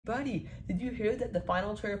Buddy, did you hear that the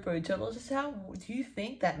final trailer for T-Challa is out? Do you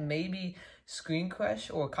think that maybe Screen Crush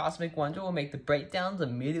or Cosmic Wonder will make the breakdowns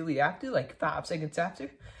immediately after, like 5 seconds after?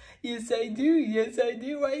 Yes, I do. Yes, I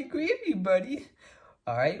do. I agree with you, buddy.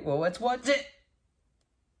 Alright, well, let's watch it.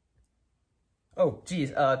 Oh,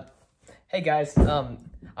 geez. Hey, guys.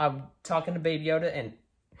 I'm talking to Baby Yoda, and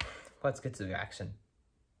let's get to the reaction.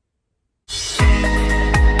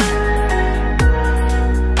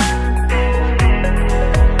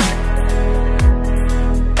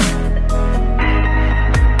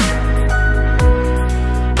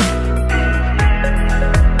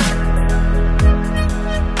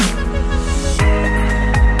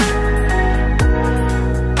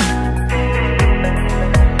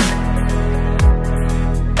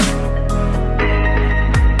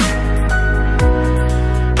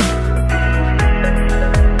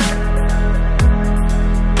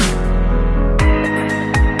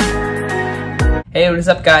 Hey, what is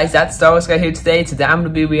up, guys? That's Star Wars Guy here today. Today I'm going to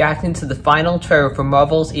be reacting to the final trailer for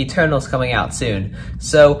Marvel's Eternals coming out soon.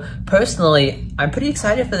 So, personally, I'm pretty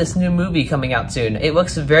excited for this new movie coming out soon. It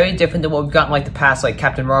looks very different than what we've gotten like the past, like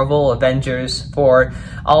Captain Marvel, Avengers, Thor,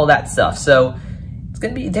 all that stuff. So, it's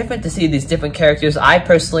going to be different to see these different characters. I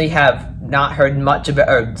personally have not heard much about,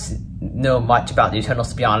 or know much about the Eternals,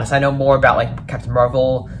 to be honest. I know more about like Captain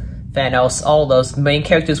Marvel, Thanos, all those main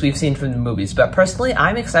characters we've seen from the movies. But personally,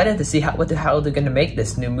 I'm excited to see how they're going to make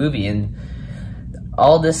this new movie and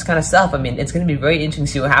all this kind of stuff. I mean, it's going to be very interesting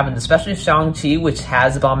to see what happens, especially Shang-Chi, which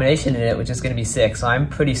has Abomination in it, which is going to be sick. So I'm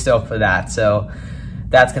pretty stoked for that. So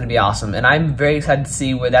that's going to be awesome. And I'm very excited to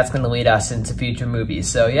see where that's going to lead us into future movies.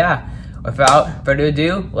 So yeah, without further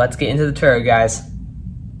ado, let's get into the trailer, guys.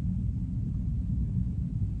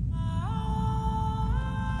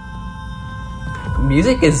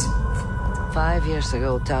 Music is... 5 years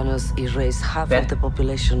ago, Thanos erased half of the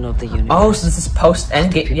population of the universe. Oh, so this is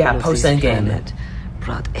post-Endgame. Yeah, post-Endgame.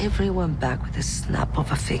 Brought everyone back with a snap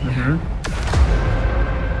of a finger.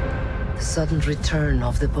 The sudden return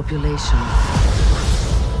of the population.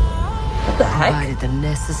 What the heck? Provided the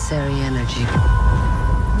necessary energy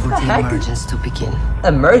for the emergence to begin.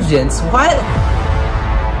 Emergence? What?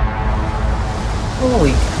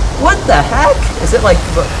 Holy... What the heck? Is it like...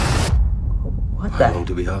 What the... How long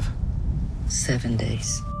do we have? 7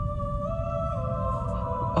 days.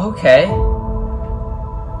 Okay.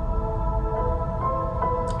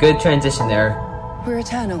 Good transition there. We're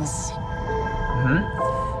Eternals. Mm-hmm.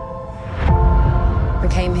 We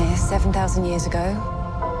came here 7,000 years ago.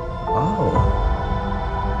 Oh.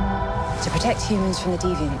 To protect humans from the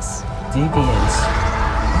deviants. Deviants.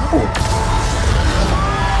 Oh.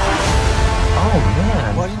 Oh,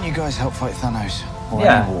 man. Why didn't you guys help fight Thanos? Or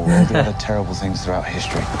Yeah. any war, or all the other terrible things throughout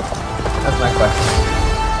history? That's my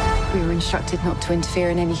question. We were instructed not to interfere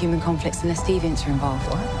in any human conflicts unless deviants are involved.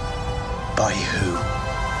 What? By who?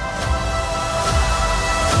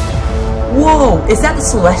 Whoa! Is that the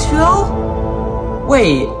Celestial?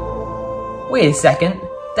 Wait a second.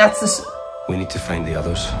 That's the... We need to find the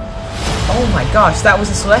others. Oh my gosh, that was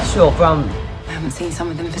the Celestial from... I haven't seen some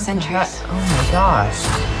of them for centuries. Oh my gosh.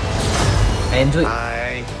 Angel...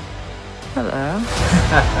 Hi. Hello.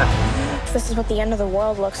 This is what the end of the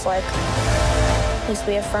world looks like. At least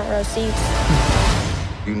we have front row seats.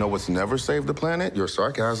 You know what's never saved the planet? Your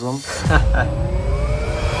sarcasm.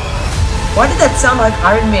 Why did that sound like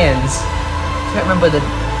Iron Man's? I can't remember the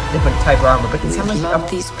different type of armor, but it sounded like Loved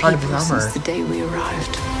these part of his people armor. since the day we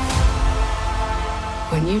arrived.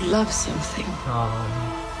 When you love something,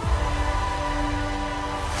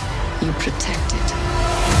 you protect it.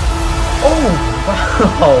 Oh,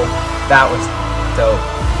 wow. That was dope.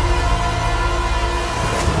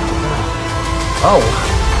 Oh.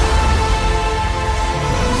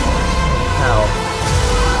 Hell.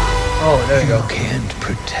 Oh, there you go. You can't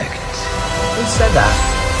protect. Who said that?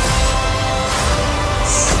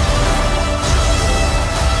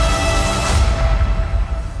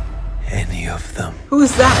 Any of them. Who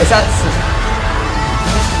is that? Is that...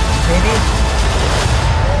 Maybe?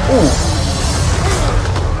 Ooh.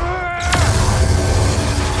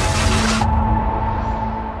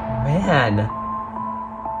 Man.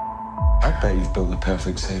 I bet you've built the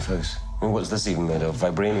perfect safe house. I mean, what's this even made of?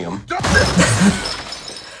 Vibranium?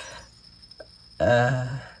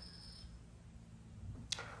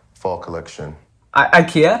 Fall collection.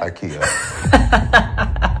 IKEA? IKEA.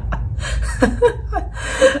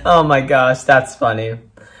 Oh my gosh, that's funny.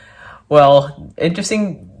 Well,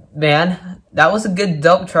 interesting, man. That was a good,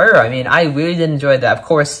 dope trailer. I mean, I really did enjoy that. Of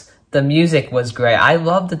course, the music was great. I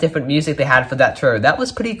love the different music they had for that trailer. That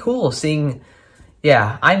was pretty cool seeing...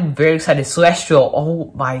 Yeah, I'm very excited. Celestial,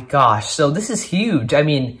 oh my gosh. So this is huge. I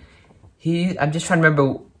mean, I'm just trying to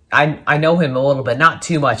remember I know him a little bit, not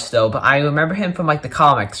too much though, but I remember him from like the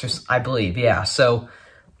comics, I believe, yeah. So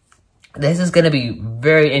this is going to be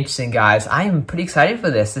very interesting, guys. I am pretty excited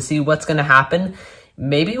for this, to see what's going to happen.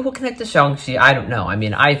 Maybe we'll connect to Shang-Chi, I don't know. I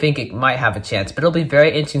mean, I think it might have a chance, but it'll be very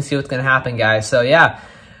interesting to see what's going to happen, guys. So yeah,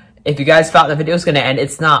 if you guys thought the video was going to end,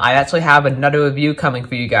 it's not. I actually have another review coming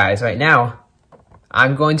for you guys right now.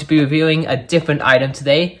 I'm going to be reviewing a different item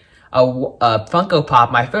today. A Funko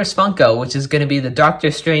Pop, my first Funko, which is going to be the Doctor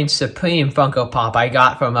Strange Supreme Funko Pop I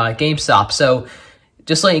got from GameStop. So,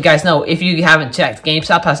 just letting you guys know, if you haven't checked,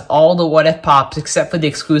 GameStop has all the What If Pops except for the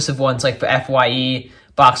exclusive ones like for FYE,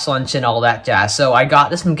 Box Lunch, and all that jazz. So, I got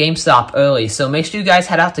this from GameStop early. So, make sure you guys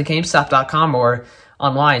head out to GameStop.com or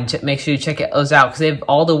online. Make sure you check those out because they have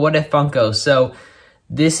all the What If Funkos. So,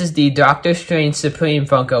 this is the Doctor Strange Supreme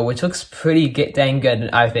Funko, which looks pretty dang good,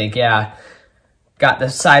 I think, yeah. Got the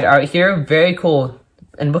side art here, very cool.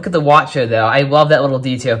 And look at the Watcher though, I love that little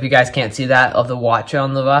detail. If you guys can't see that, of the Watcher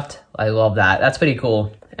on the left, I love that. That's pretty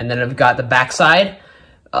cool. And then I've got the backside,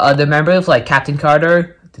 the members like Captain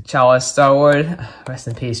Carter, T-Challa, Star Wars, rest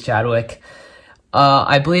in peace Chadwick.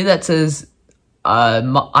 I believe that says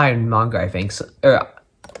Iron Monger, I think. So,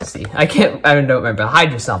 let's see, I don't remember.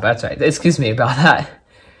 Hydra Stomp, that's right. Excuse me about that.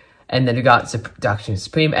 And then we got Doctor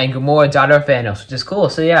Supreme and Gamora, daughter of Thanos, which is cool.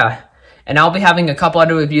 So yeah. And I'll be having a couple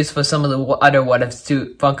other reviews for some of the other What Ifs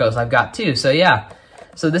Funkos I've got too. So yeah.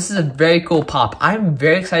 So this is a very cool pop. I'm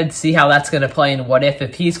very excited to see how that's going to play in What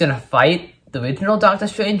If he's going to fight the original Doctor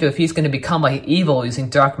Strange, or if he's going to become like evil using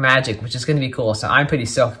dark magic, which is going to be cool. So I'm pretty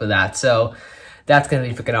stoked for that. So that's going to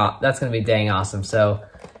be freaking awesome. That's going to be dang awesome. So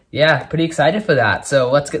yeah, pretty excited for that.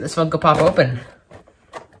 So let's get this Funko Pop open.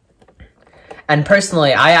 And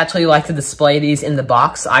personally, I actually like to display these in the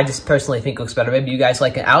box. I just personally think it looks better. Maybe you guys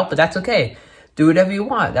like it out, but that's okay. Do whatever you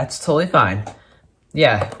want. That's totally fine.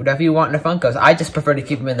 Yeah, whatever you want in the Funkos. I just prefer to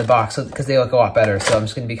keep them in the box because they look a lot better. So I'm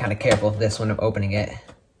just going to be kind of careful of this when I'm opening it.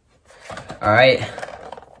 All right.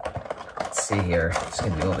 Let's see here. Just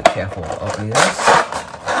going to be a little bit careful opening this.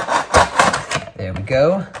 There we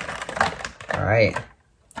go. All right.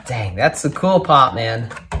 Dang, that's a cool pop, man.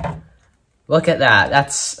 Look at that.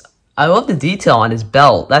 I love the detail on his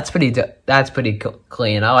belt. That's pretty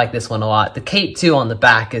clean. I like this one a lot. The cape too on the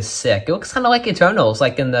back is sick. It looks kind of like Eternals,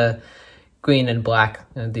 like in the green and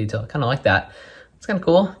black detail. Kind of like that. It's kind of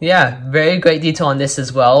cool. Yeah, very great detail on this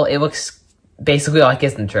as well. It looks basically like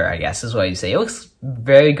Isn't-Her, I guess is what you say. It looks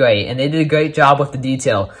very great, and they did a great job with the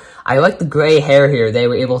detail. I like the gray hair here. They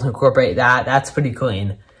were able to incorporate that. That's pretty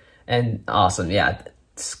clean and awesome. Yeah.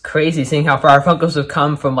 It's crazy seeing how far Funkos have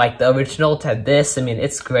come from like the original to this. I mean,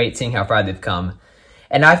 it's great seeing how far they've come.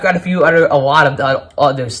 And I've got a lot of the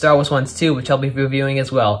other Star Wars ones too, which I'll be reviewing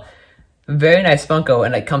as well. Very nice Funko,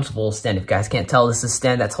 and it comes with a little stand. If you guys can't tell, this is a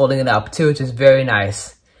stand that's holding it up too, which is very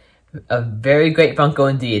nice. A very great Funko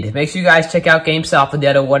indeed. Make sure you guys check out GameStop for the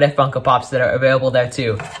other What If Funko Pops that are available there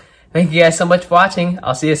too. Thank you guys so much for watching.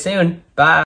 I'll see you soon. Bye.